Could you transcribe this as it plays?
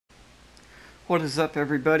What is up,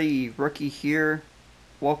 everybody? Rookie here.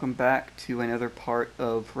 Welcome back to another part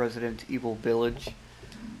of Resident Evil Village.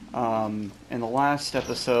 In the last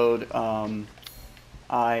episode,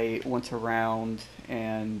 I went around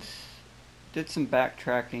and did some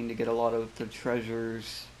backtracking to get a lot of the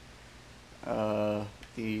treasures. The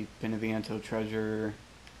Beneviento treasure,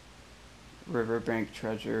 Riverbank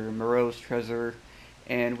treasure, Moreau's treasure,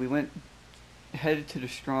 and we headed to the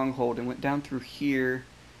stronghold and went down through here.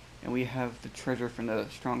 And we have the treasure from the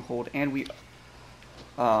stronghold, and we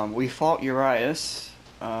fought Urias.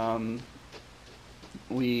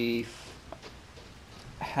 We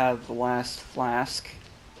have the last flask,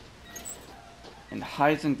 and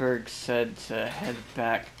Heisenbergs said to head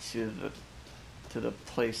back to the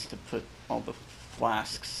place to put all the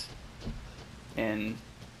flasks in.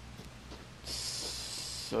 So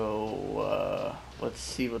let's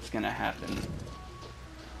see what's gonna happen.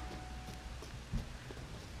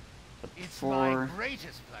 It's my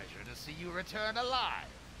greatest pleasure to see you return alive.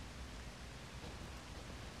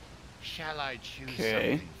 Shall I choose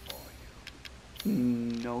something for you?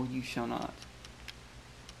 No, you shall not.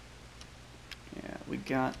 Yeah, we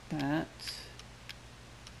got that.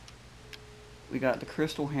 We got the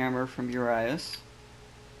crystal hammer from Urias.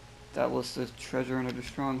 That was the treasure under the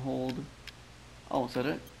stronghold. Oh, is that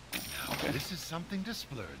it? Okay. This is something to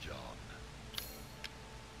splurge on.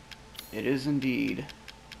 It is indeed.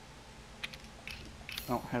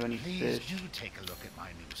 I don't have any Please fish. do take a look at my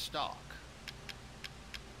new stock.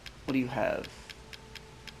 What do you have?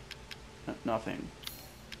 Nothing.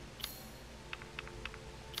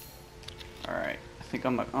 Alright, I think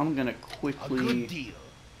I'm gonna quickly A good deal,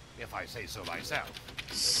 if I say so myself.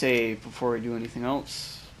 save before I do anything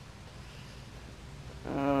else.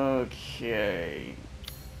 Okay.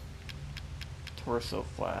 Torso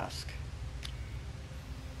flask.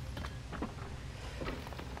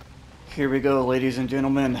 Here we go, ladies and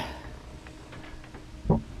gentlemen.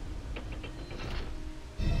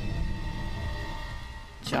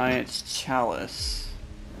 Giant's chalice.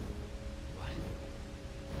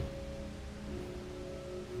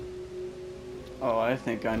 Oh, I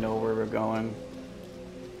think I know where we're going.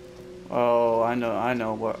 Oh, I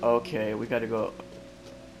know where. Okay, we gotta go.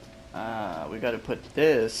 We gotta put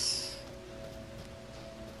this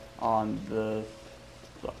on the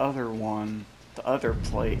other one, the other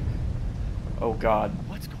plate. Oh God.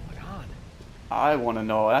 What's going on? I want to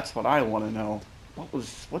know. That's what I want to know.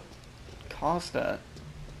 What caused that?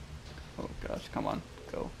 Oh gosh, come on,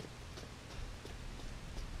 go.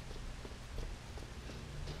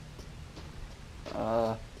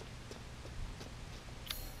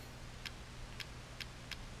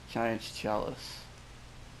 Giant's chalice.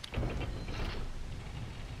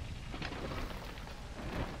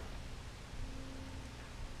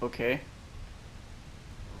 Okay.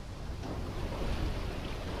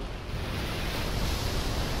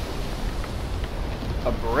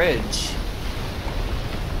 A bridge.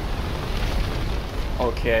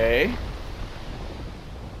 Okay.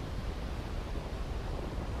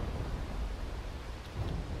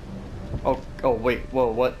 Oh wait,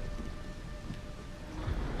 whoa, what?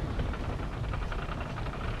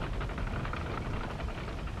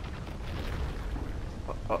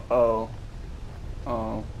 Oh.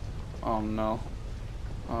 Oh no.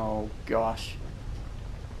 Oh gosh.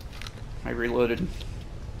 I reloaded.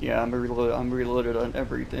 Yeah, I'm reloaded on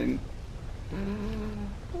everything.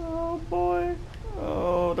 Oh boy.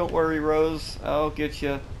 Oh, don't worry, Rose. I'll get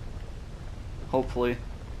you. Hopefully.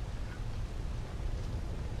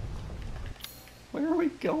 Where are we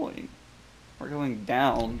going? We're going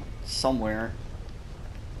down somewhere.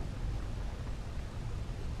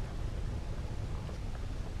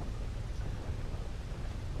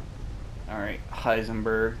 Alright,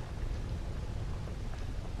 Heisenberg.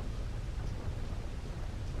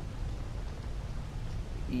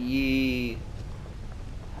 Yee.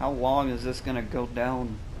 How long is this gonna go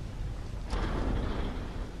down?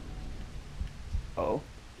 Oh.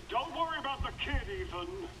 Don't worry about the kid, Ethan.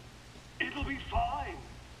 It'll be fine.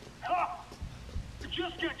 Ha!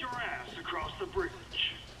 Just get your ass across the bridge.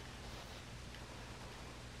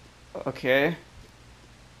 Okay.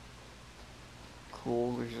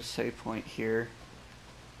 Cool, there's a save point here.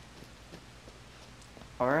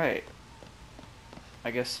 Alright.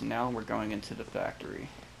 I guess now we're going into the factory.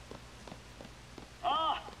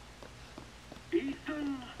 Ah!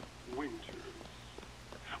 Ethan Winters.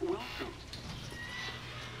 Welcome.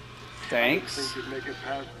 Thanks. I didn't think you'd make it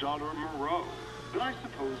past Daughter Moreau, but I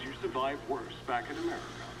suppose you survived worse back in America.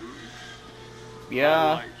 Yeah.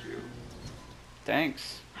 I like you.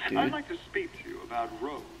 Thanks, dude. I'd like to speak to you about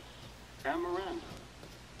Rose and Miranda.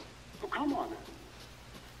 Oh, come on in.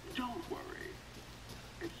 Don't Don't worry.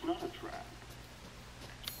 It's not a trap.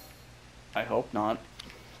 I hope not.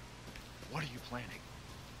 What are you planning?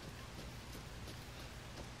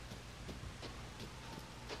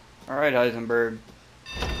 Alright, Heisenberg.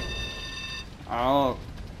 Oh.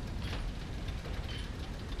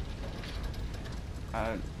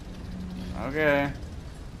 Okay.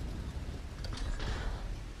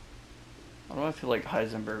 Why do I feel like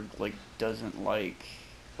Heisenberg, like, doesn't like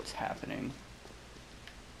what's happening?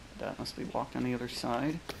 That must be blocked on the other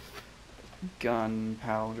side.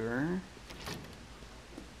 Gunpowder.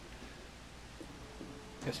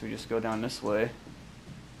 Guess we just go down this way.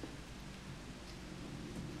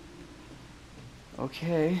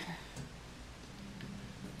 Okay.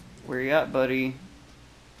 Where you at, buddy?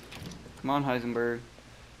 Come on, Heisenberg.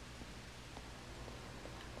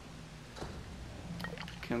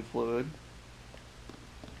 Chem fluid.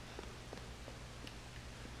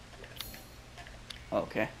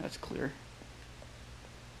 Okay, that's clear.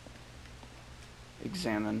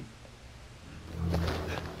 Examine. What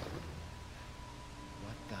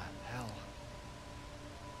the hell?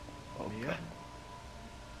 Okay. Mia?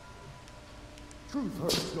 Truth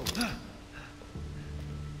hurts, don't it?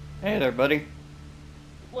 Hey there, buddy.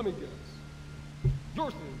 Let me guess.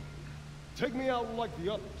 Your thing, take me out like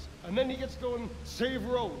the others, and then he gets to go and save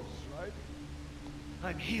Rose, right?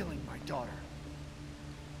 I'm healing my daughter.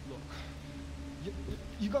 Look,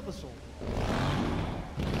 you got this all wrong.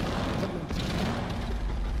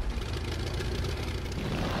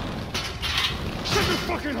 Shut your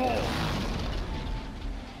fucking hole!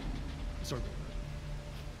 Sorry.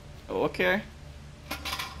 Okay.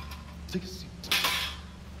 Take a seat.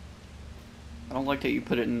 I don't like that you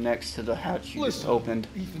put it next to the hatch you just Listen, opened.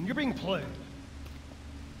 Ethan, you're being played.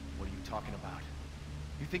 What are you talking about?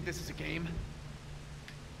 You think this is a game?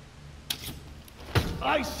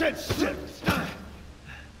 I said sit!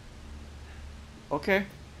 Okay.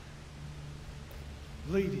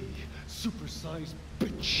 Lady, supersized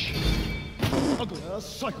bitch. Ugly ass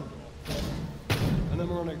psycho doll. An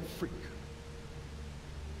mRNA freak.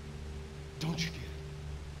 Don't you get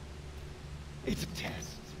it? It's a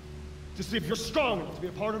test. To see if you're strong enough to be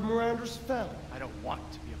a part of Miranda's family. I don't want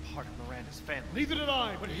to be a part of Miranda's family. Neither did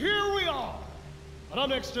I, but here we are. And I'm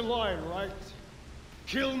next in line, right?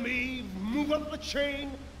 Kill me, move up the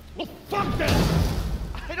chain. Well, fuck that!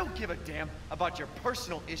 I don't give a damn about your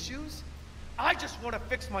personal issues. I just want to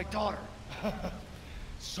fix my daughter.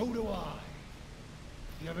 So do I.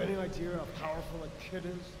 You have any idea how powerful that kid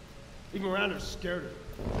is? Even Miranda's scared of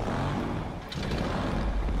her.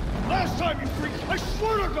 Last time, you freak, I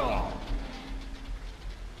swear to God!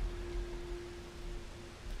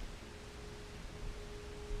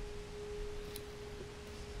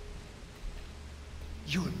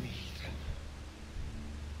 You and me, Ethan.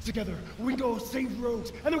 Together, we go save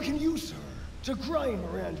Rose, and we can use her to grind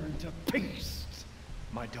Miranda into paste.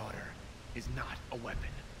 My daughter is not a weapon.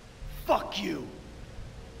 Fuck you!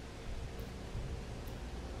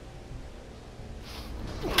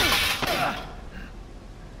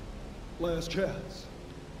 Last chance.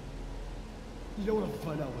 You don't want to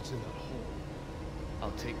find out what's in that hole.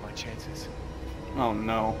 I'll take my chances. Oh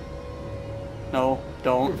no. No,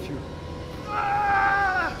 don't. If you...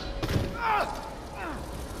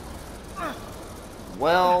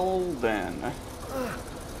 Well then.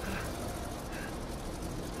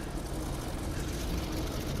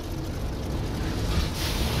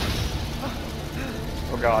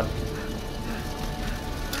 Oh god.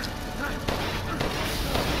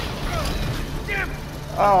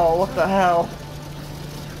 Oh, what the hell?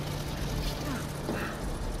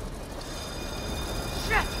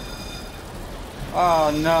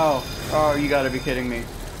 Oh no. Oh, you gotta be kidding me.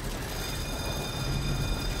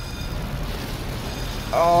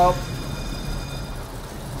 Oh.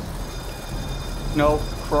 Nope,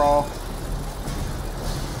 crawl.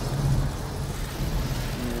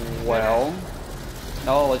 Well.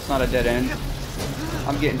 No, it's not a dead end.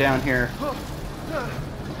 I'm getting down here.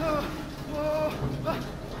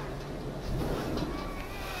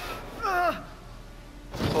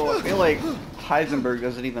 So I feel like Heisenberg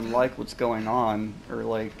doesn't even like what's going on, or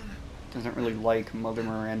like, doesn't really like Mother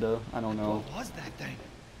Miranda. I don't know. What was that thing?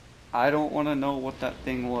 I don't want to know what that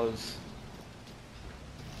thing was.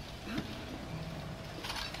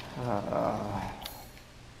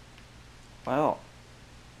 Well,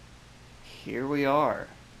 here we are.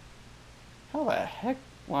 How the heck?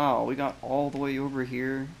 Wow, we got all the way over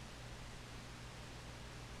here.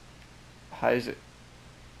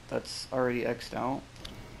 That's already X'd out.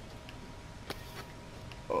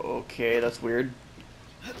 Okay, that's weird.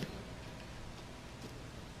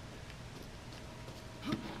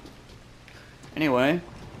 Anyway,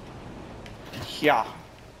 Yeah.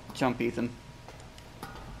 Jump, Ethan.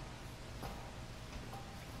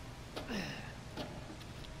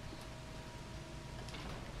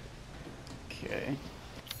 Okay.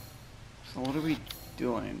 So what are we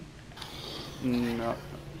doing? No.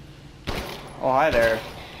 Oh, hi there.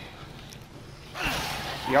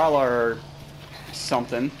 Y'all are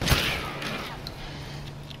something.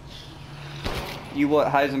 You what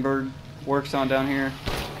Heisenberg works on down here?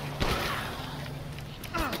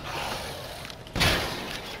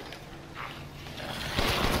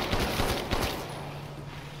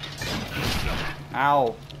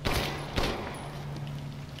 Ow.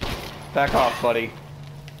 Back off, buddy.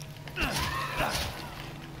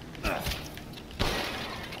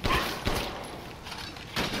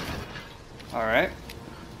 Alright.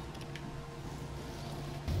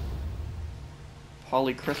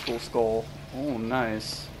 Polycrystal skull. Oh,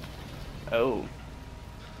 nice. Oh.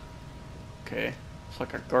 Okay. It's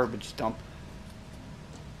like a garbage dump.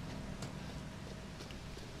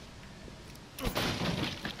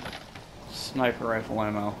 Sniper rifle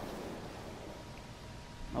ammo.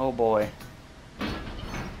 Oh boy.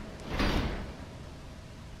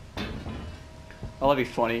 Oh, that'd be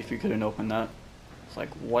funny if you couldn't open that. It's like,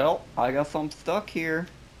 well, I guess I'm stuck here.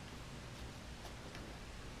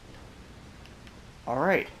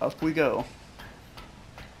 Alright, up we go.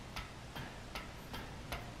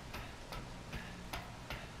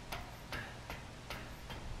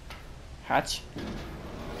 Hatch.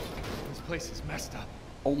 This place is messed up.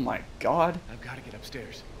 Oh my god. I've got to get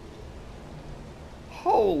upstairs.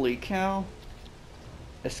 Holy cow.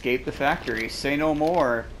 Escape the factory. Say no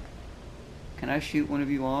more. Can I shoot one of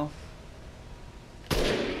you off?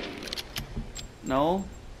 No?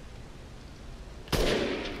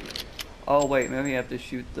 Oh wait, maybe I have to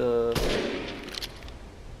shoot the...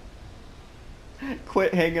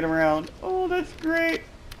 Quit hanging around. Oh, that's great.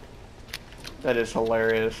 That is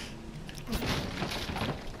hilarious.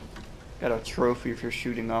 Got a trophy for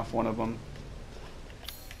shooting off one of them.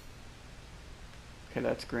 Okay,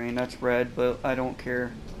 that's green, that's red, but I don't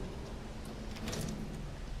care.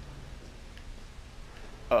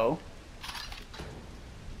 Oh.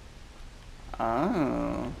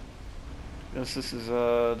 Oh. Guess this is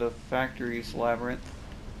the factory's labyrinth.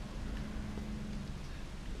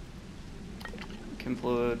 Chem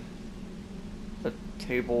fluid. A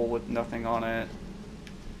table with nothing on it.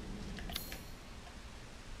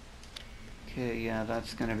 Okay, yeah,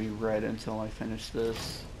 that's gonna be red until I finish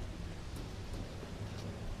this.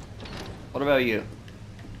 What about you?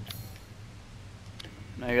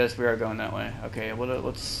 I guess we are going that way. Okay,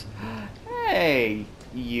 let's... Hey,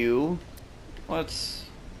 you. Let's...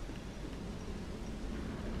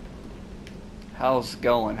 How's it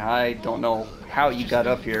going? I don't know how you got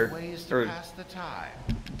up here. Or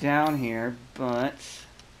down here, but...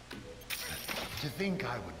 To think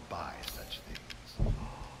I would buy such things.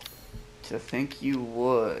 To think you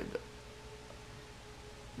would.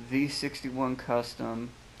 V61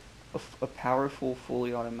 Custom. A powerful,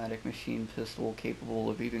 fully automatic machine pistol capable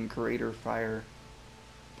of even greater fire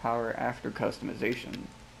power after customization.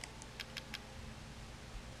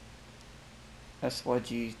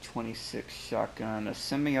 SYG 26 shotgun, a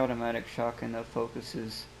semi-automatic shotgun that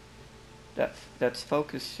focuses. That's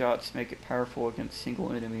focused shots make it powerful against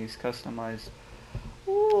single enemies. Customized.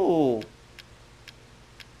 Ooh.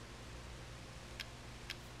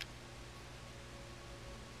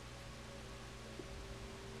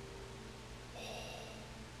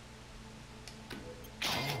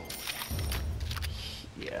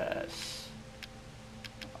 Yes.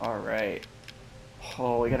 Alright.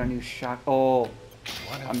 Oh, we got a new shot. Oh.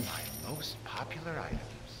 One of my most popular items.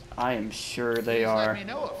 I am sure they Please are. let me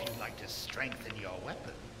know if you'd like to strengthen your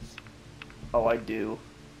weapons. Oh, I do.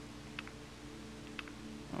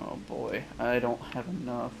 Oh boy, I don't have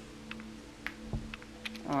enough.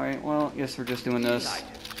 Alright, well, I guess we're just doing this.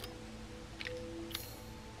 Delighted.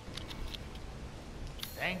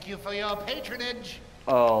 Thank you for your patronage.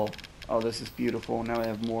 Oh, this is beautiful. Now I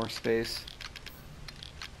have more space.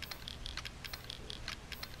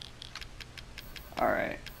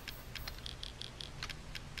 Alright.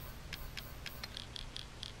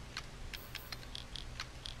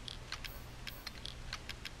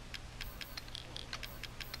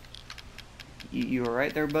 You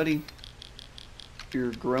alright there, buddy?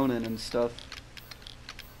 You're groaning and stuff.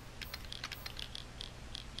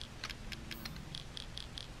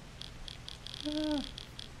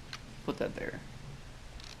 Put that there.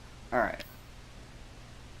 Alright.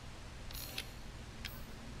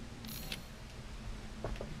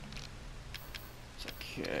 It's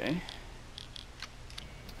okay.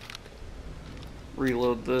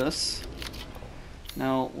 Reload this.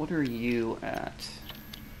 Now, what are you at?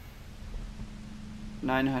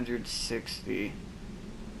 960.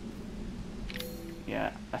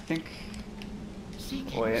 Yeah, I think...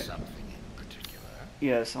 Seeking Wait. something in particular?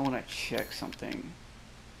 Yes, I want to check something.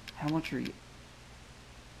 How much are you?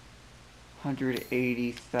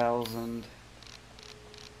 180,000.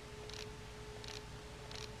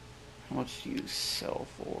 How much do you sell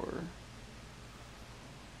for?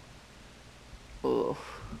 Ugh.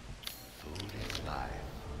 Food is life.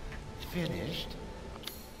 Finished?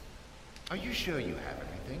 Are you sure you have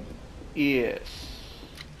everything? Yes.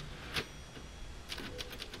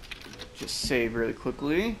 Just save really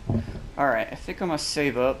quickly. Alright, I think I'm gonna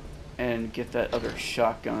save up and get that other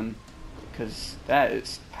shotgun. Because that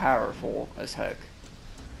is powerful as heck.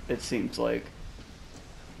 It seems like.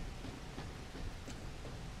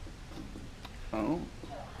 Oh.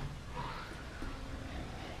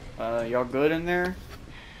 Y'all good in there?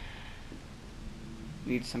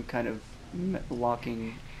 Need some kind of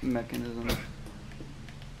locking mechanism.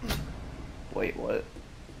 Wait, what?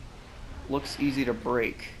 Looks easy to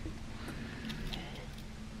break.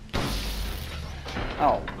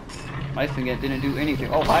 Oh. My thing didn't do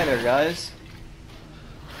anything. Oh, hi there, guys.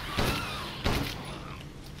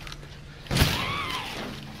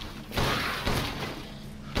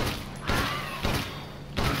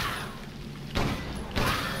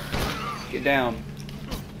 Get down.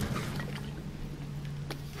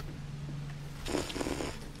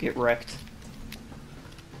 Get wrecked.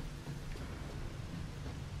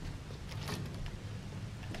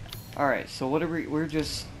 Alright, so what are we're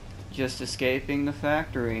just escaping the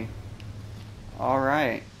factory.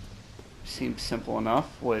 Alright. Seems simple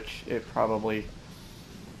enough, which it probably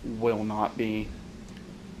will not be.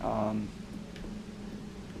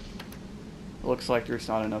 Looks like there's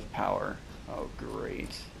not enough power. Oh,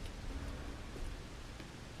 great.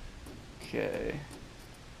 Okay.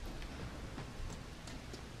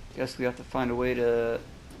 Guess we have to find a way to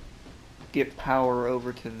get power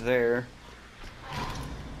over to there.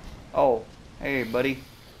 Oh, hey, buddy.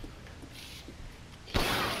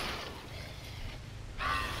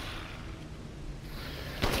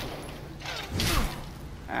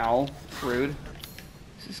 Ow, rude.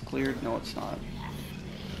 Is this cleared? No, it's not.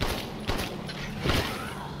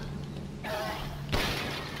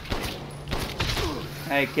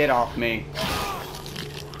 Hey, get off me.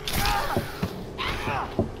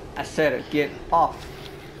 I said it, get off,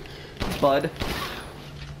 bud.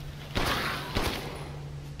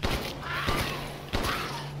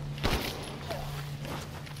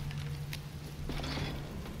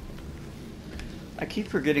 I keep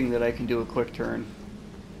forgetting that I can do a quick turn.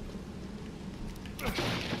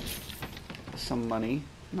 Some money.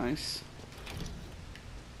 Nice.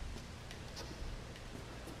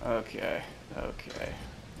 Okay. Okay.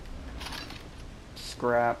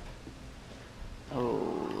 Scrap.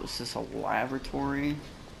 Oh, is this a laboratory?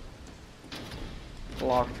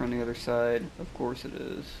 Locked from the other side. Of course it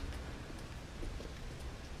is.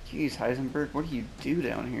 Jeez, Heisenberg, what do you do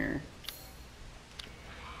down here?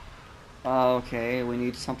 Okay, we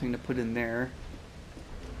need something to put in there.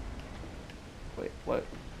 Wait, what?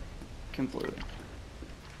 Chem fluid.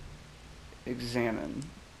 Examine.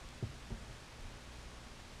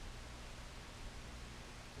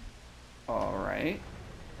 Alright.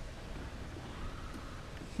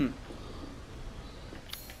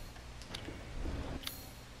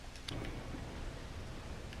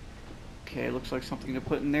 Okay, looks like something to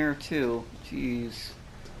put in there too. Jeez.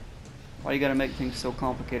 Why you gotta make things so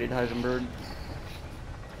complicated, Heisenberg?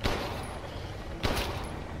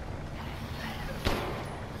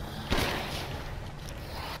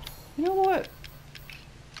 You know what?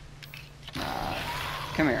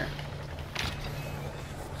 Come here.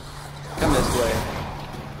 Come this way.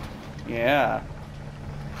 Yeah.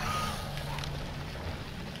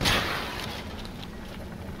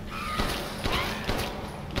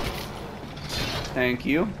 Thank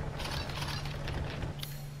you.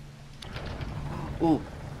 Ooh.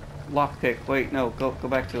 Lockpick. Wait, no, go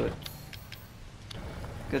back to it.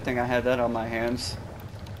 Good thing I had that on my hands.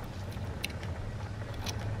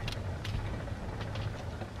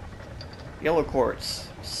 Yellow quartz.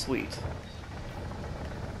 Sweet.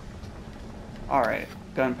 Alright,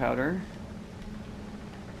 gunpowder.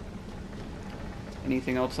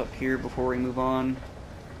 Anything else up here before we move on?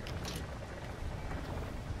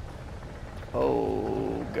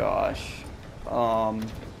 Oh gosh.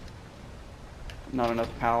 Not enough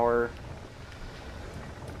power.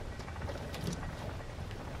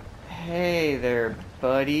 Hey there,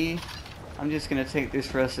 buddy. I'm just gonna take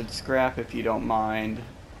this rusted scrap if you don't mind.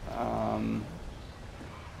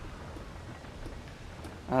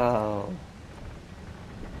 Oh.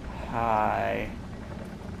 Hi.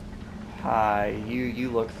 Hi. You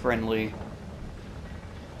look friendly.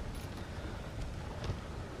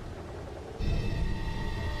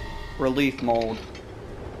 Relief mold.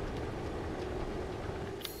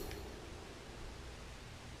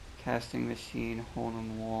 Casting machine, hole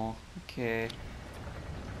in the wall. Okay.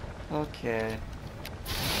 Okay.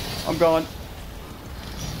 I'm going.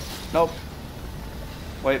 Nope.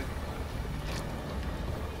 Wait.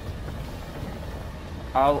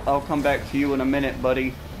 I'll come back to you in a minute,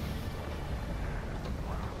 buddy.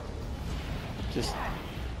 Just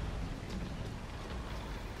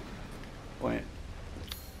wait.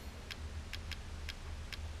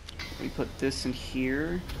 We put this in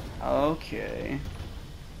here. Okay.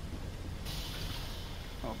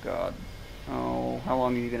 Oh god. Oh, how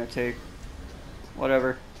long are you gonna take?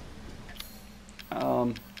 Whatever.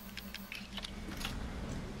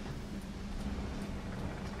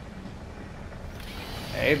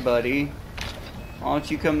 Hey buddy. Why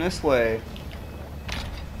don't you come this way?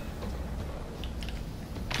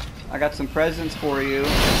 I got some presents for you.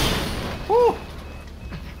 Woo!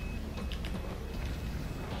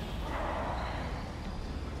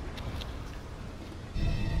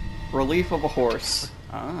 Relief of a horse.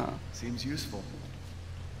 Ah. Seems useful.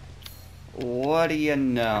 What do you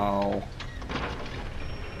know?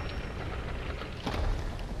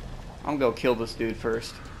 I'm gonna go kill this dude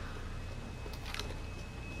first.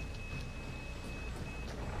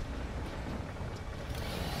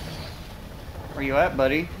 Where you at,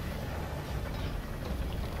 buddy?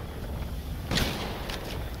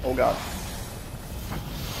 Oh god.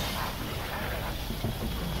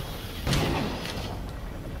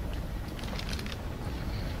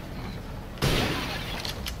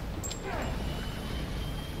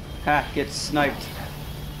 Ha, get sniped.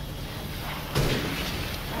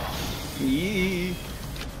 Yee.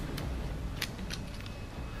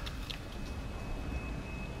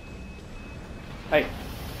 Hey.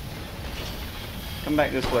 Come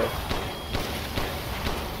back this way.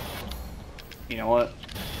 You know what?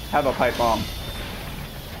 Have a pipe bomb.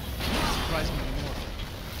 Surprise me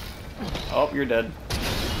more. Oh, you're dead.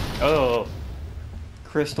 Oh.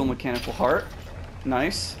 Crystal mechanical heart.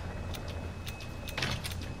 Nice.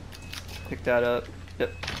 Pick that up.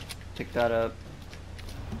 Yep. Pick that up.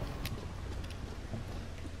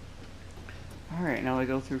 Alright, now I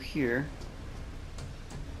go through here.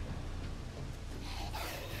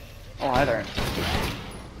 Oh, hi there.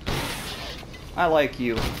 I like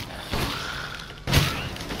you.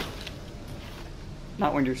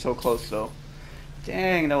 Not when you're so close, though.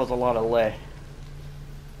 Dang, that was a lot of lay.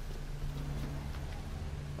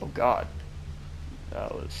 Oh, God.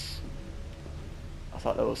 That was... I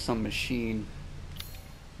thought that was some machine.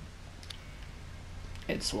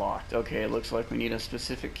 It's locked. Okay, it looks like we need a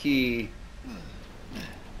specific key.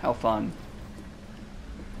 How fun.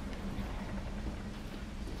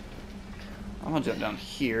 I'm gonna jump down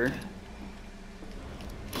here.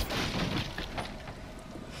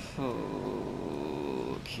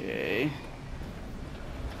 Okay.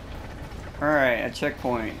 Alright, a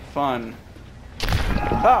checkpoint. Fun.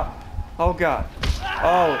 Ah! Oh god.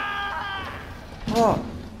 Oh. Oh.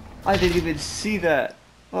 I didn't even see that.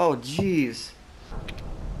 Oh jeez.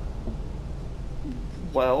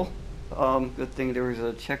 Well, good thing there was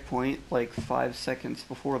a checkpoint like 5 seconds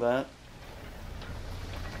before that.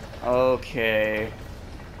 Okay.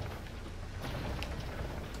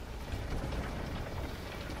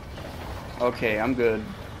 Okay, I'm good.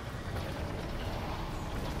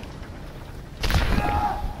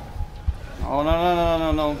 Oh,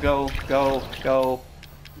 no, go.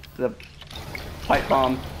 The pipe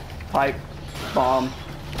bomb. Pipe bomb.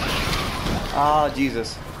 Ah,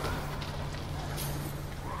 Jesus.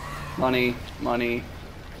 Money.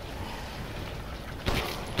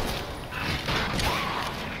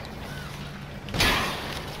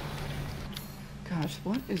 Gosh,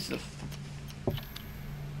 what is the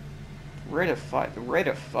rate of fire? The rate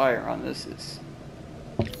of fire on this is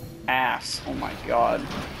ass. Oh my god.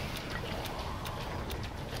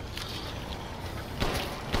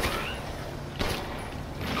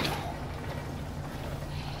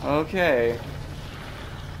 Okay.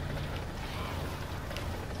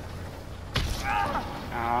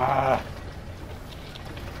 Ah.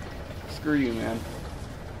 Screw you, man.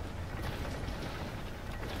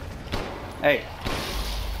 Hey.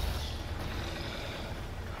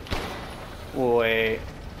 Wait.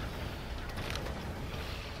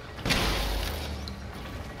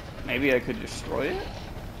 Maybe I could destroy it?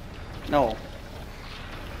 No.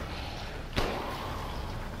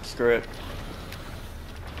 Screw it.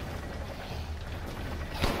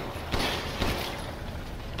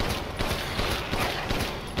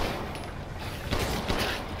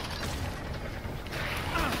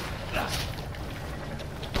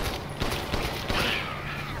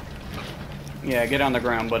 Yeah, get on the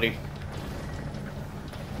ground, buddy.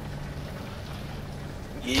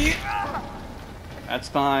 Yeah. That's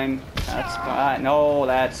fine. That's fine. No,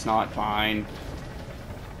 that's not fine.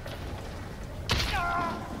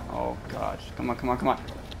 Oh, gosh. Come on, come on, come on.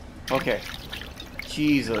 Okay.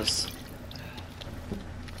 Jesus.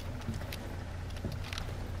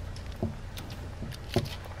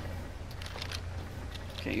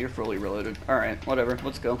 Okay, you're fully reloaded. Alright, whatever.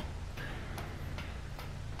 Let's go.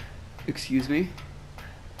 Excuse me?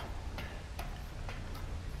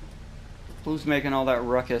 Who's making all that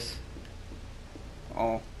ruckus?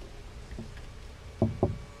 Oh.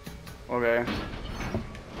 Okay.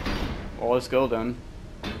 Well, let's go then.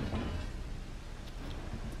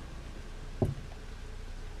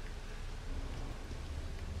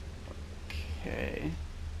 Okay.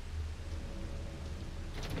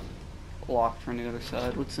 Locked from the other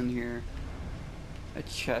side. What's in here? A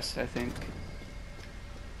chest, I think.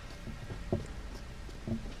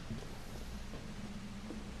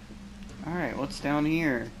 Alright, what's down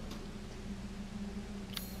here?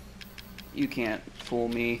 You can't fool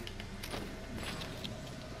me.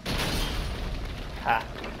 Ha!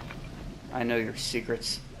 I know your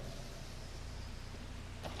secrets.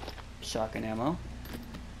 Shotgun ammo.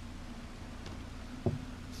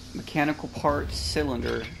 Mechanical parts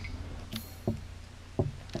cylinder.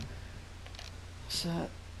 Is that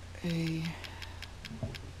a...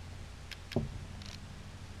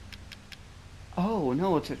 Oh,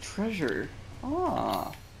 no, it's a treasure.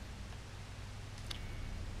 Ah.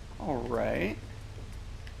 Alright.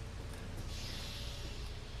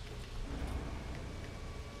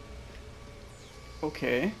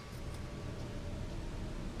 Okay.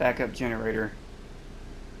 Backup generator.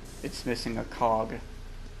 It's missing a cog.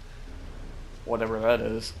 Whatever that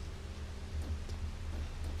is.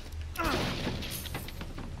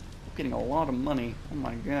 Getting a lot of money. Oh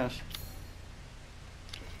my gosh.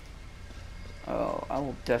 Oh, I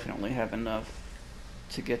will definitely have enough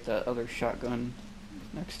to get that other shotgun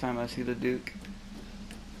next time I see the Duke.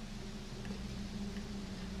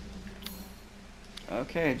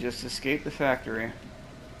 Okay, just escape the factory.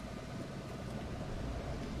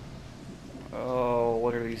 Oh,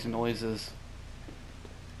 what are these noises?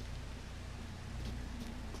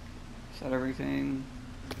 Is that everything?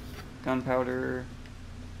 Gunpowder.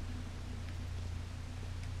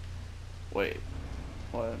 Wait,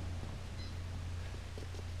 what?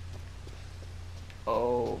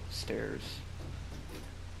 Oh, stairs.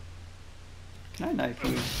 Can I knife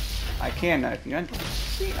you? I can knife you.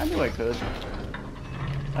 See, I knew I could.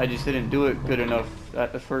 I just didn't do it good enough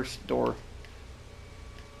at the first door.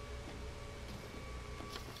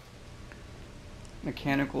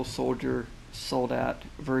 Mechanical soldier soldat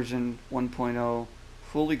version 1.0.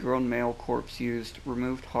 Fully grown male corpse used.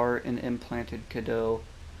 Removed heart and implanted cadeau.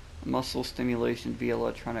 Muscle stimulation via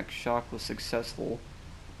electronic shock was successful.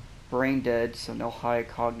 Brain dead, so no high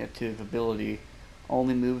cognitive ability.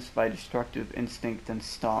 Only moves by destructive instinct and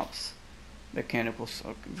stops. Mechanical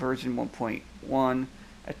version 1.1.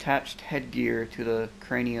 Attached headgear to the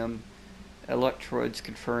cranium. Electrodes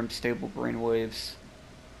confirm stable brainwaves.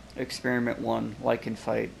 Experiment 1. Lichen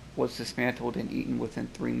fight. Was dismantled and eaten within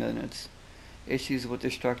 3 minutes. Issues with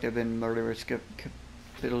destructive and murderous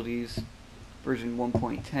capabilities. Version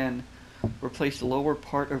 1.10. Replace the lower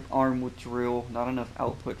part of arm with drill. Not enough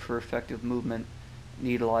output for effective movement.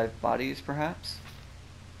 Need live bodies, perhaps?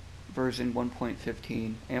 Version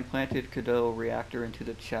 1.15. Implanted cadeau reactor into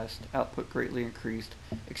the chest. Output greatly increased.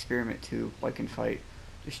 Experiment 2. Lichen fight.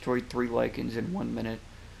 Destroyed 3 lichens in 1 minute.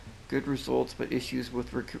 Good results, but issues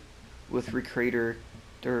with reactor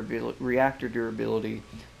durability.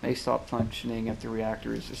 May stop functioning if the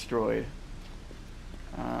reactor is destroyed.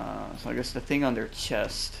 So I guess the thing on their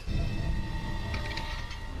chest.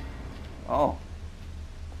 Oh.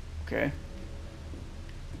 Okay.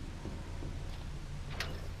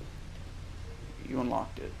 You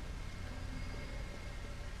unlocked it.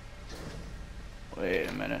 Wait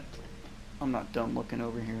a minute. I'm not done looking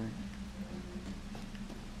over here.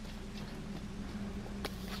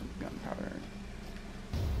 Some gunpowder.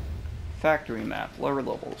 Factory map. Lower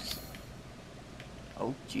levels.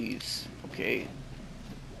 Oh, jeez. Okay.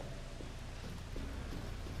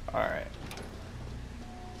 Alright.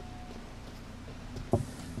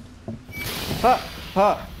 Ha!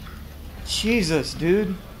 Ha! Jesus,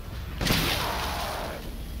 dude.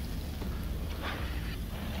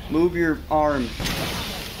 Move your arm.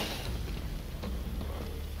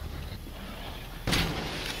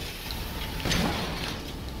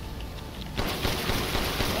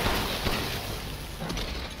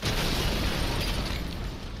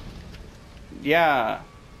 Yeah.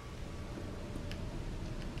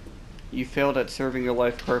 You failed at serving your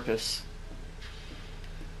life purpose.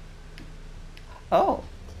 Oh.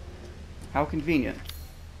 How convenient.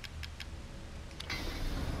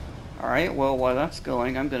 Alright, well, while that's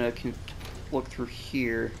going, I'm gonna look through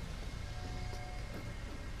here.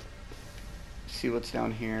 See what's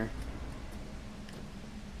down here.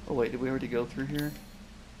 Oh wait, did we already go through here?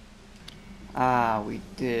 Ah, we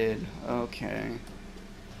did. Okay.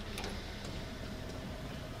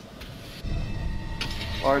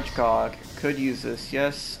 Large cog. Could use this.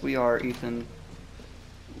 Yes, we are, Ethan.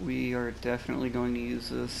 We are definitely going to use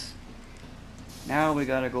this. Now we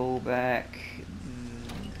gotta go back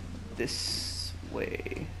this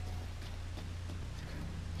way.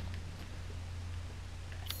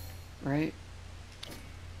 Right?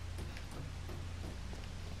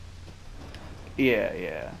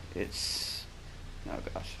 Yeah. It's... Oh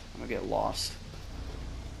gosh, I'm gonna get lost.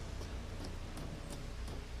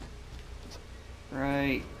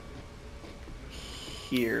 Right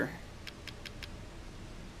here.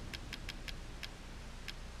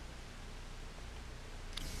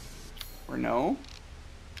 Or no?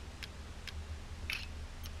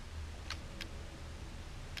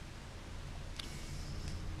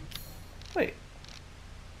 Wait.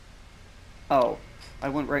 Oh, I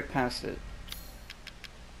went right past it.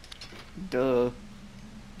 Duh.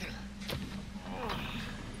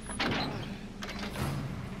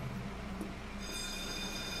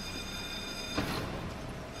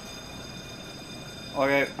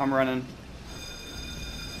 Okay, I'm running.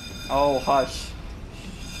 Oh, hush.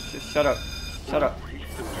 Shut up. Shut up.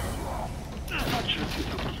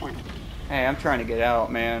 Hey, I'm trying to get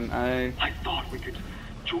out, man. I thought we could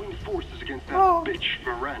join forces against that bitch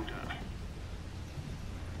Miranda.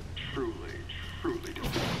 Truly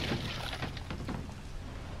disappointed.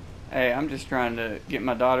 Hey, I'm just trying to get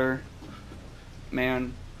my daughter,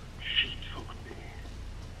 man. She took me.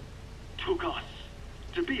 Took us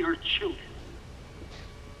to be her children.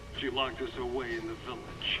 She locked us away in the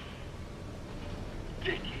village.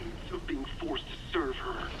 Decades of being forced to serve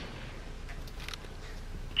her.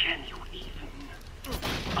 Can you even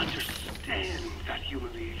understand that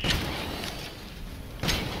humiliation?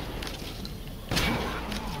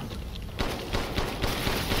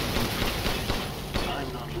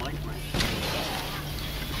 I'm not like myself.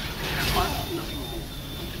 I want nothing more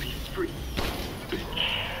than to be free, bitch.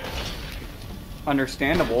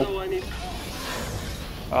 Understandable. So I need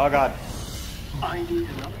Oh god. I need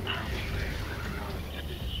enough power to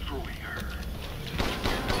destroy her.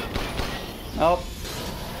 Nope.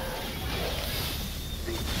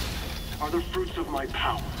 These are the fruits of my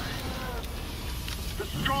power. The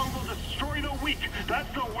strong will destroy the weak. That's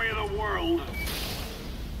the way of the world.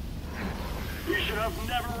 You should have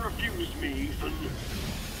never refused me, Ethan.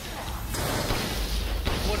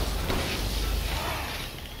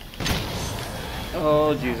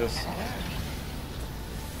 Oh, Jesus.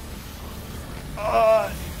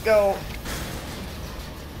 Go.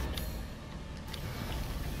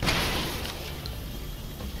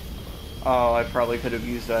 Oh, I probably could have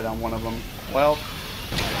used that on one of them. Well.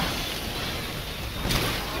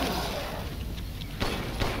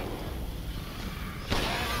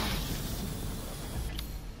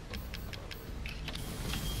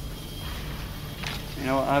 You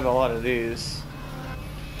know what? I have a lot of these.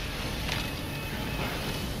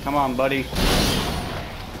 Come on, buddy.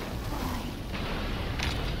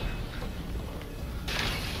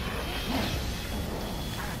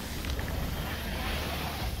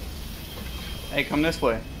 Hey, come this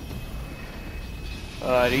way.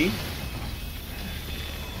 Buddy.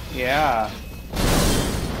 Yeah.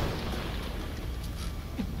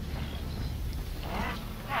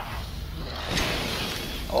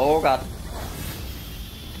 Oh, God.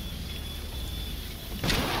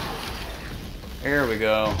 There we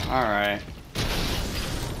go. Alright.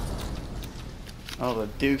 Oh, the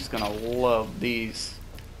Duke's gonna love these.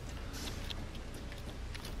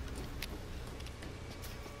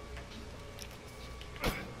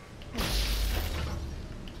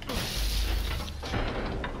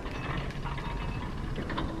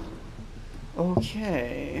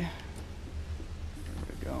 Okay.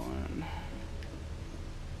 Where are we going?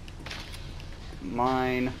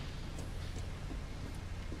 Mine.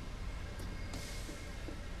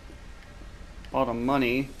 A lot of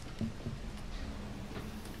money.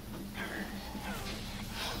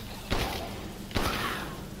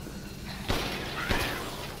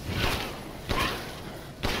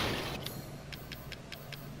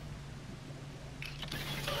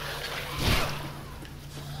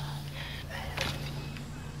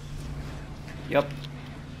 Yep.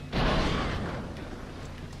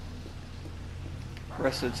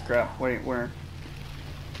 Rusted scrap. Wait, where?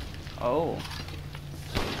 Oh.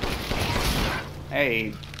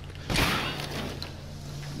 Hey.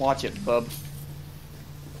 Watch it, bub.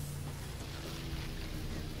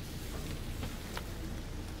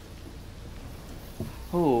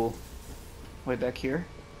 Oh. Way back here?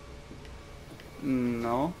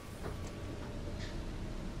 No.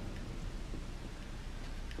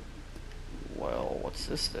 Well, what's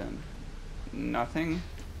this then? Nothing?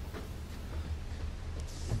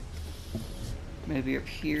 Maybe up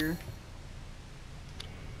here?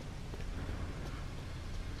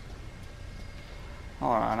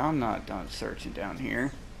 Hold on, I'm not done searching down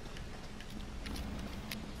here.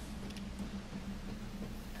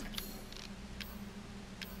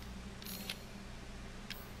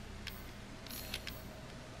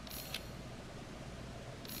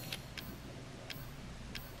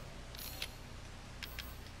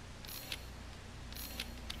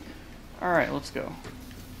 Alright, let's go.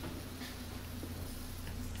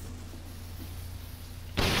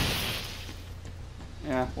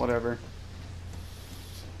 Yeah, whatever.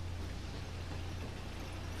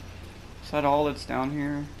 Is that all that's down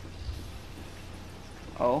here?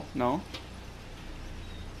 Oh, no.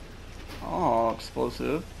 Oh,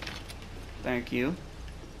 explosive. Thank you.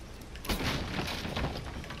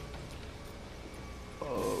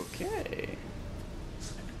 Okay.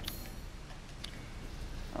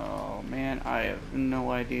 Oh man, I have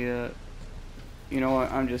no idea. You know what,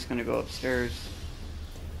 I'm just gonna go upstairs.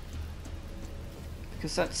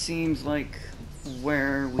 Because that seems like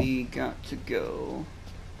where we got to go.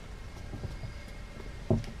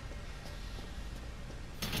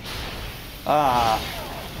 Ah.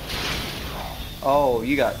 Oh,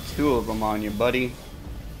 you got two of them on you, buddy.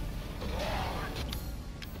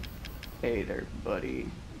 Hey there, buddy.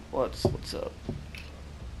 What's up?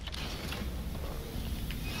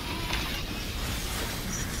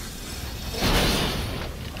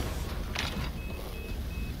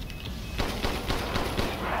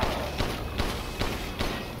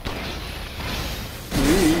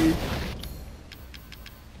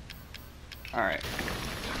 Alright.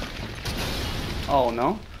 Oh,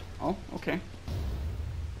 no? Oh, okay.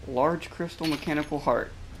 Large crystal mechanical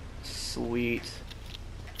heart. Sweet.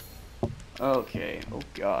 Okay, oh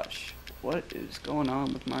gosh. What is going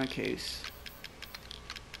on with my case?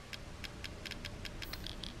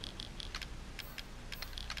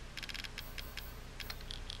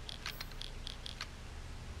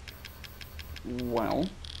 Well.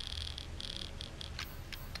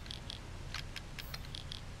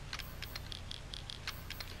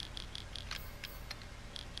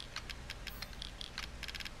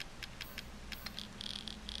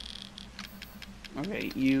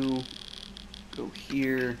 Okay, you go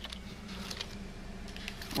here,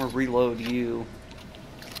 or reload you.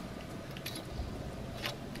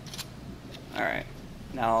 Alright,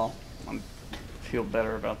 now I feel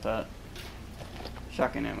better about that.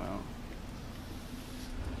 Shotgun ammo.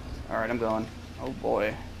 Alright, I'm going. Oh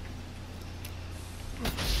boy.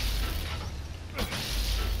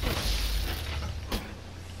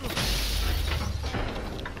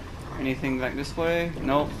 Anything back this way?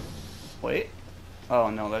 Nope. Wait. Oh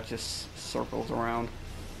no, that just circles around.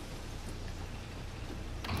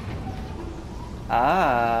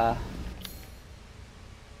 Ah.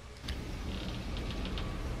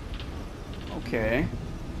 Okay.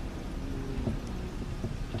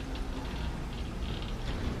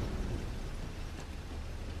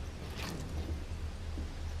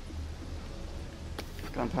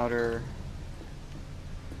 Gunpowder.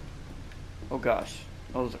 Oh gosh,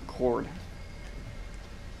 that was a cord.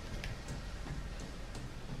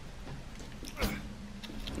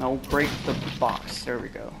 No, break the box. There we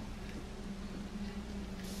go.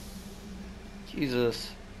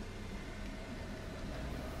 Jesus.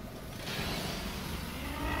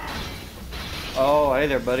 Oh, hey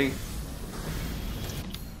there, buddy.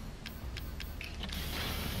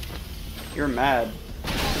 You're mad.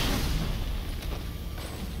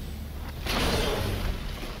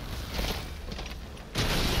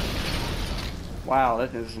 Wow,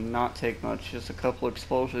 that does not take much. Just a couple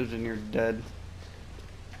explosives and you're dead.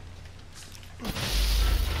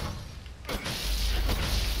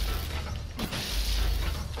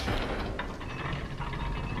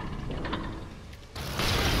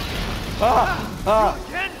 Ah! Ah!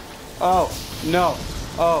 Oh, no.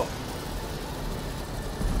 Oh.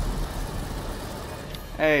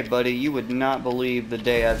 Hey, buddy, you would not believe the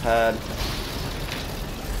day I've had.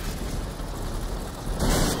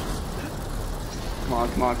 Come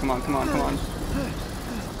on, come on, come on, come on, come on.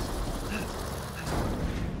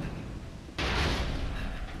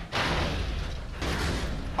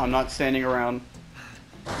 I'm not standing around.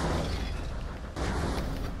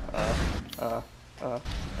 uh, uh,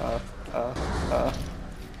 uh, uh,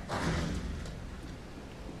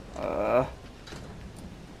 uh.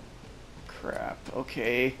 Crap.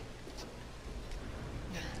 Okay.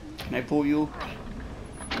 Can I pull you?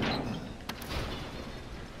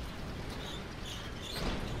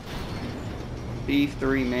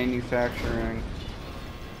 B3 manufacturing.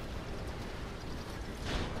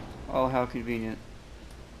 Oh, how convenient.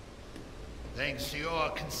 Thanks to your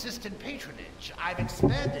consistent patronage, I've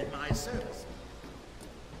expanded my service.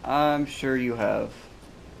 I'm sure you have.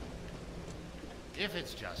 If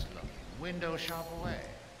it's just looking, window shop away.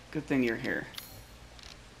 Good thing you're here.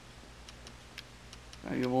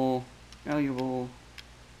 Valuable, valuable,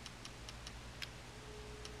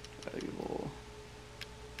 valuable.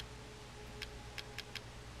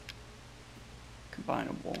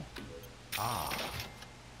 Combinable. Ah.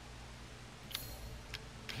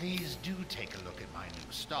 Please do take a look at my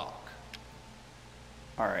new stock.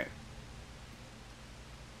 Alright.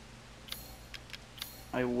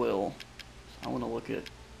 I will. I want to look at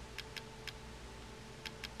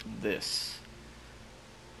this.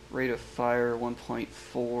 Rate of fire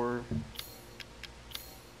 1.4.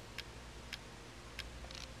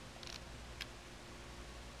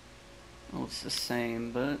 Well, it's the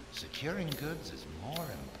same, but Securing goods is more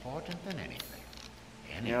important than anything.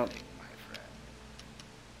 Anything, Yep. my friend.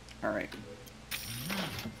 alright.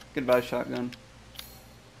 Goodbye, shotgun.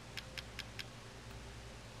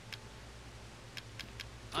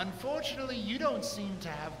 Unfortunately, you don't seem to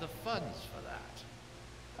have the funds for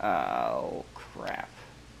that. Oh, crap.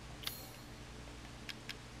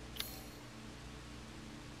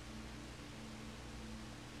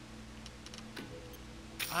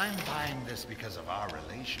 I'm buying this because of our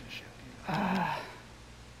relationship.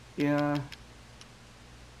 Yeah.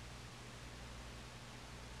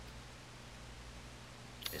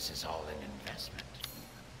 This is all an investment.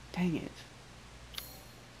 Dang it.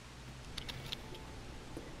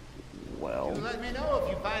 Well. You let me know if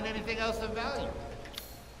you find anything else of value.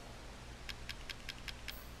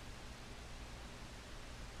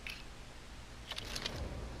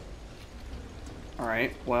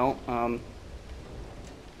 Alright, well,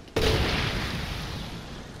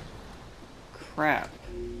 crap.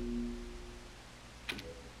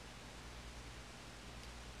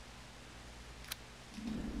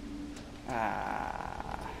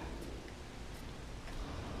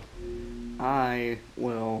 I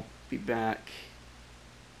will be back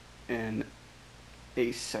in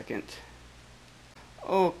a second.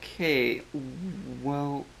 Okay,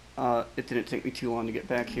 well, it didn't take me too long to get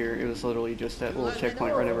back here. It was literally just that little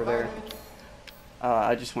checkpoint right over there.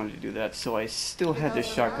 I just wanted to do that, so I still had this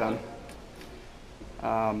shotgun.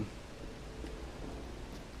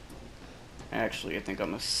 Actually, I think I'm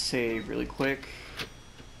gonna save really quick.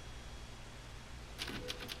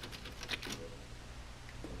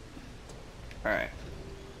 Alright.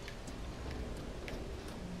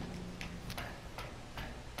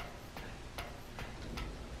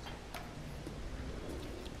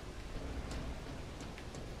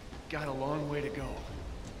 Got a long way to go.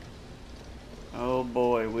 Oh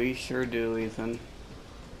boy, we sure do, Ethan.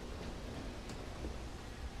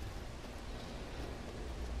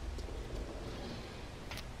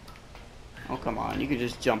 Oh, come on, you can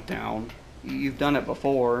just jump down. You've done it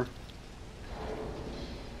before.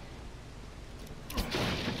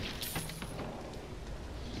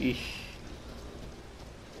 Eesh.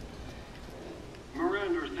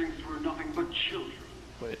 Miranda thinks we're nothing but children.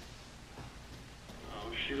 Quit.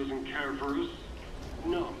 Oh, she doesn't care for us?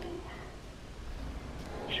 No.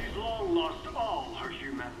 She's long lost all her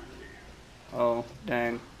humanity. Oh,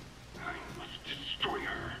 dang. I must destroy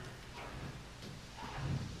her.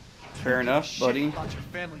 Fair enough, Shit buddy. about your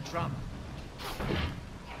family drama.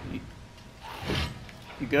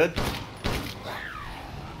 You good?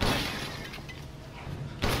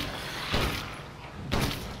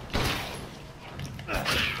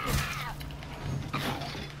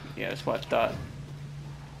 Yeah, that's what I thought.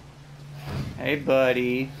 Hey,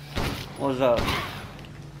 buddy. What's up?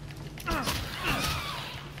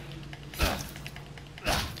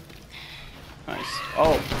 Nice.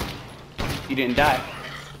 Oh, you didn't die.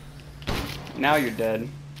 Now you're dead.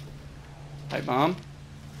 Pipe bomb.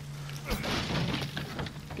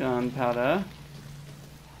 Gunpowder.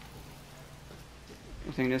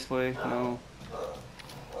 Anything this way? No.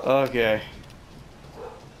 Okay.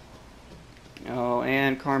 Oh,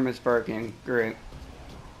 and Karma's barking. Great.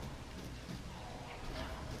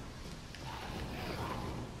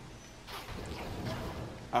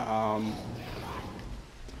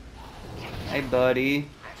 Hey, buddy.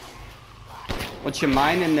 What's your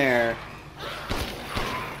mind in there?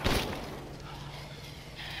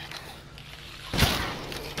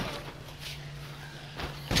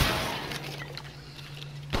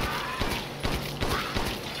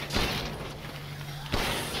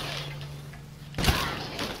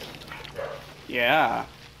 Yeah.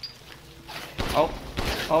 Oh.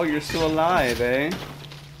 Oh, you're still alive, eh?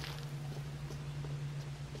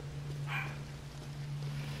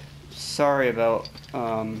 Sorry about,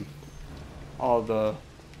 all the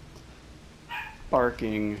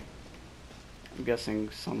barking. I'm guessing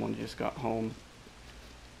someone just got home.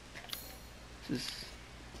 Is this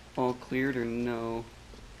all cleared or no?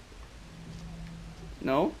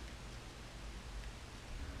 No?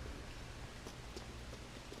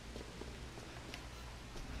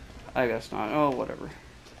 I guess not. Oh, whatever.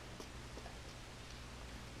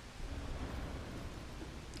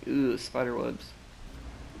 Ooh, spider webs.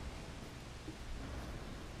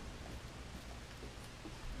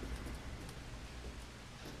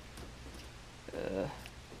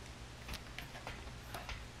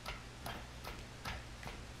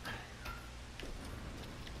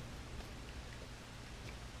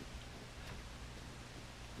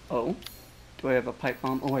 Oh, do I have a pipe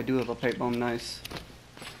bomb? Oh, I do have a pipe bomb. Nice.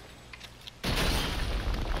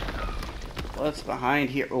 What's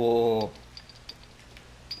behind here? Oh,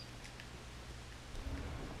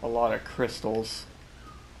 a lot of crystals.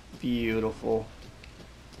 Beautiful.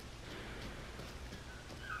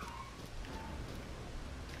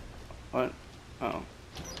 What? Oh. Can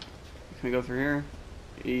we go through here?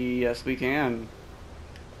 Yes, we can.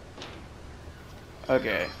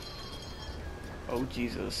 Okay. Oh,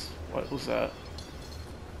 Jesus. What was that?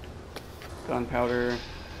 Gunpowder.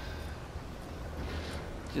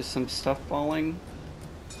 Just some stuff falling.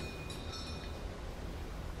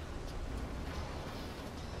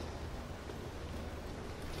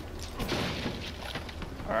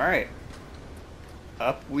 Alright.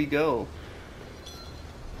 Up we go.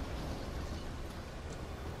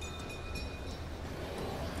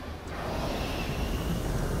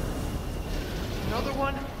 Another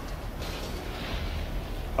one?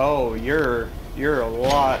 Oh, you're a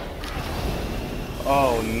lot.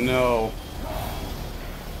 Oh no.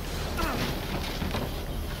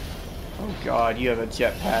 Oh god, you have a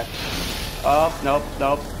jetpack. Oh, nope,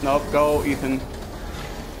 nope, nope, go, Ethan.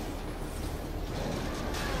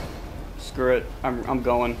 Screw it, I'm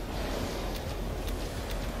going.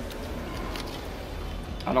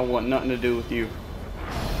 I don't want nothing to do with you.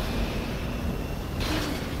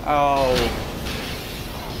 Oh.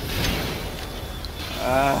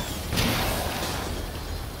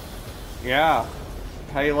 Yeah.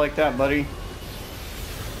 How you like that, buddy?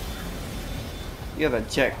 You have a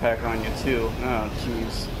jetpack on you too. Oh,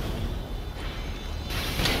 jeez.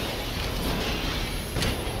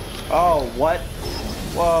 Oh, what?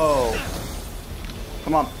 Whoa.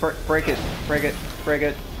 Come on, break it, break it, break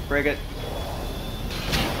it, break it.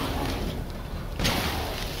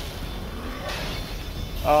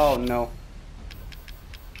 Oh, no.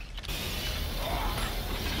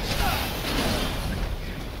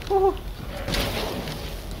 Woo.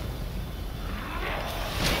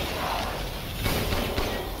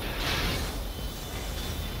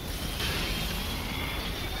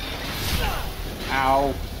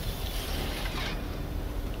 Ow.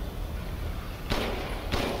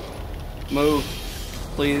 Move,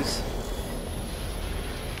 please.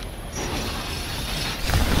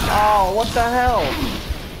 Oh, what the hell?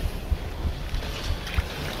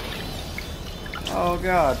 Oh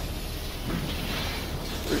god.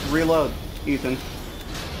 Reload, Ethan.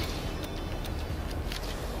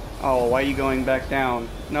 Oh, why are you going back down?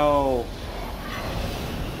 No.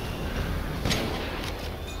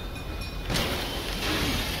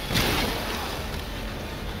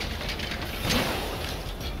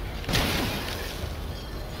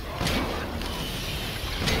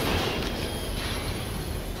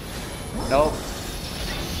 Nope.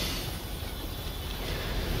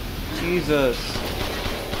 Jesus.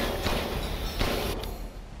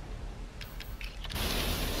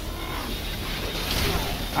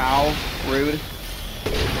 Ow. Rude.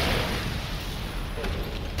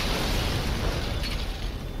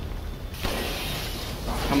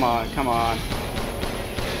 Come on, come on.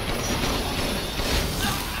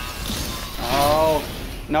 Oh,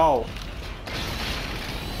 no.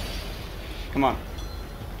 Come on.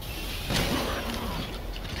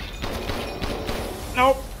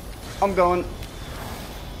 Nope. I'm going.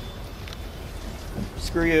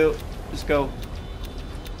 Screw you. Just go.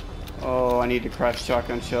 Oh, I need to craft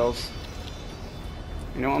shotgun shells.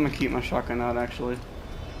 You know what? I'm gonna keep my shotgun out, actually.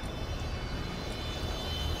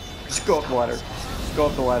 Just go up the ladder. Just go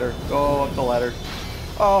up the ladder. Go up the ladder.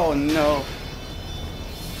 Oh, no.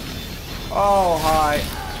 Oh, hi.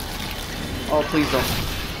 Oh, please don't.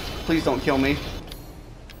 Please don't kill me.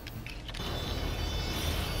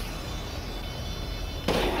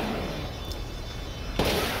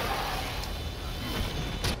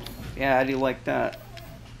 Yeah, how do you like that?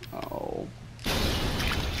 Oh.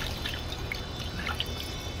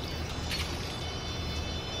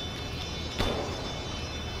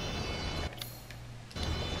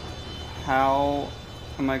 How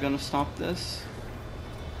am I gonna stop this?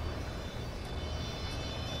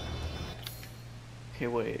 Okay,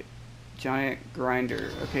 wait. Giant grinder.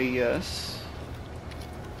 Okay, yes.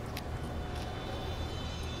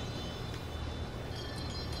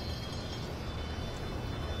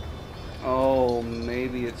 Oh,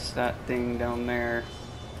 maybe it's that thing down there.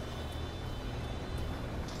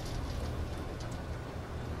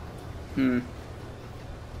 Hmm.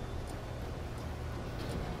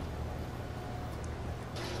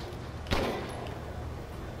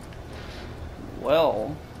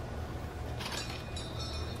 Well.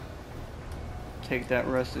 Take that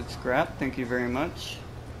rusted scrap, thank you very much.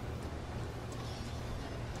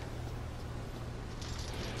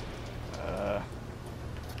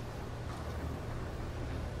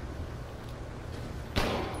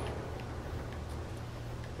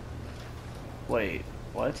 Wait,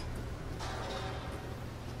 what?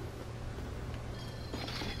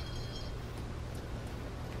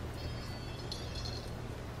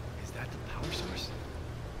 Is that the power source?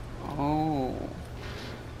 Oh.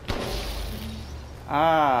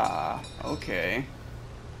 Ah, okay.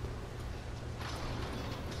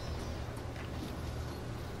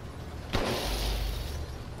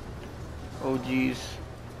 Oh, geez.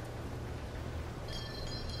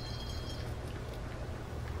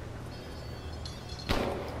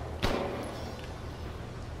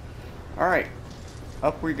 Alright,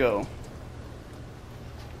 up we go.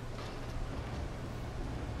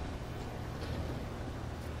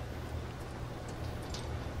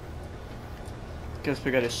 Guess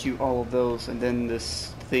we gotta shoot all of those and then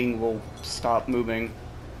this thing will stop moving.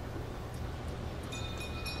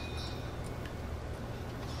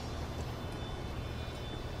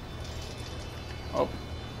 Oh.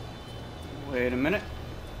 Wait a minute.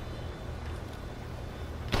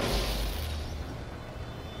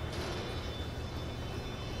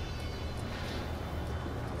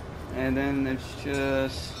 And then it's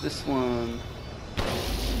just this one.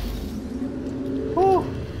 Whew.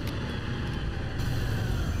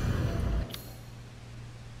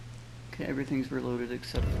 Okay, everything's reloaded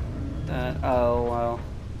except that. Oh, wow.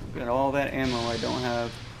 Got all that ammo I don't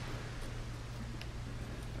have.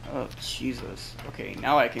 Oh, Jesus. Okay,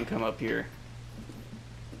 now I can come up here.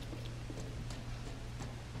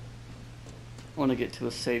 I want to get to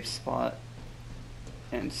a safe spot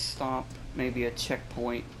and stop maybe a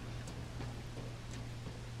checkpoint.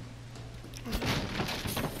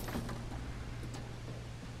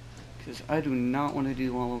 Because I do not want to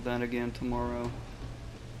do all of that again tomorrow.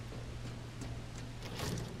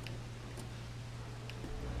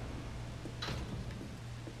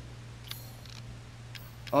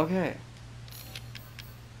 Okay.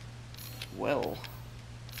 Well.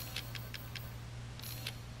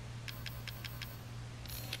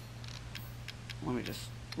 Let me just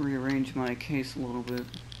rearrange my case a little bit.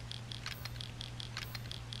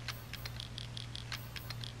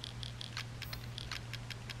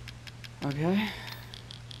 Okay.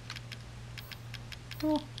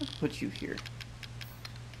 Well, let's put you here.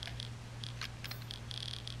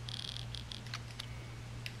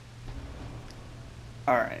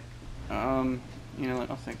 Alright. You know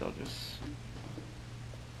what? I think I'll just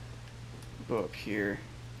go up here.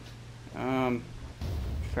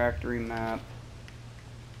 Factory map.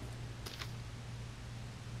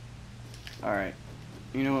 Alright.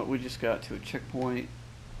 You know what? We just got to a checkpoint.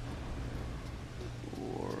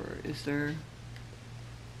 Or is there?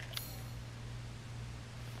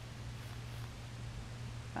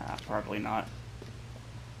 Probably not.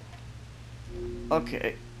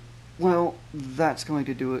 Okay. Well, that's going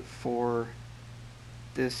to do it for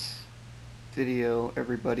this video,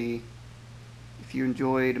 everybody. If you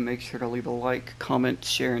enjoyed, make sure to leave a like, comment,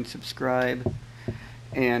 share, and subscribe.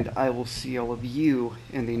 And I will see all of you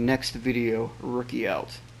in the next video. Rookie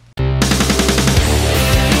out.